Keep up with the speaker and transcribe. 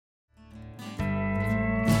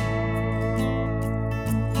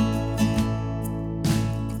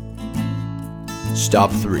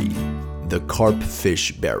Stop 3. The Carp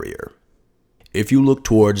Fish Barrier. If you look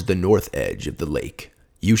towards the north edge of the lake,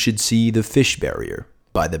 you should see the fish barrier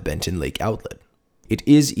by the Benton Lake outlet. It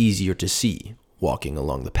is easier to see walking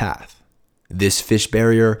along the path. This fish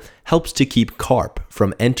barrier helps to keep carp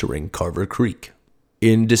from entering Carver Creek.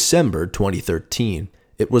 In December 2013,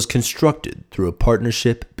 it was constructed through a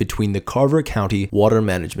partnership between the Carver County Water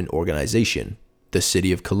Management Organization, the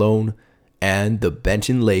City of Cologne, and the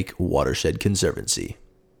Benton Lake Watershed Conservancy.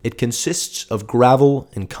 It consists of gravel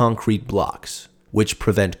and concrete blocks, which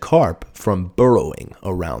prevent carp from burrowing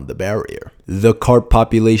around the barrier. The carp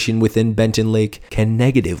population within Benton Lake can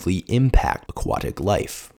negatively impact aquatic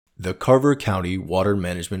life. The Carver County Water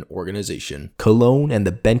Management Organization, Cologne, and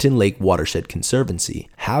the Benton Lake Watershed Conservancy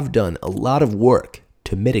have done a lot of work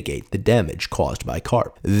to mitigate the damage caused by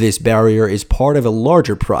carp. This barrier is part of a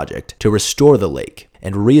larger project to restore the lake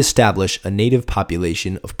and reestablish a native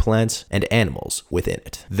population of plants and animals within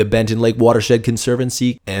it. The Benton Lake Watershed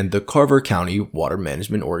Conservancy and the Carver County Water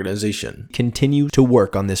Management Organization continue to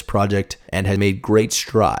work on this project and have made great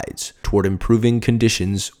strides toward improving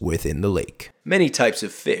conditions within the lake. Many types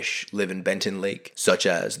of fish live in Benton Lake, such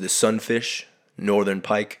as the sunfish, northern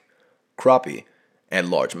pike, crappie, and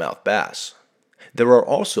largemouth bass. There are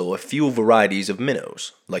also a few varieties of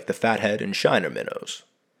minnows, like the fathead and shiner minnows.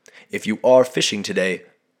 If you are fishing today,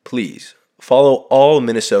 please follow all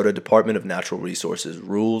Minnesota Department of Natural Resources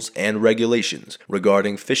rules and regulations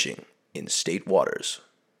regarding fishing in state waters.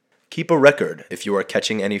 Keep a record if you are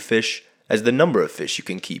catching any fish, as the number of fish you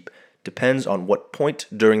can keep depends on what point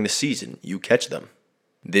during the season you catch them.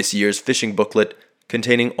 This year's fishing booklet,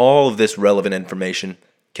 containing all of this relevant information,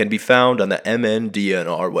 can be found on the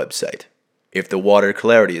MNDNR website. If the water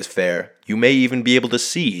clarity is fair, you may even be able to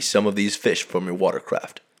see some of these fish from your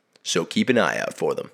watercraft, so keep an eye out for them.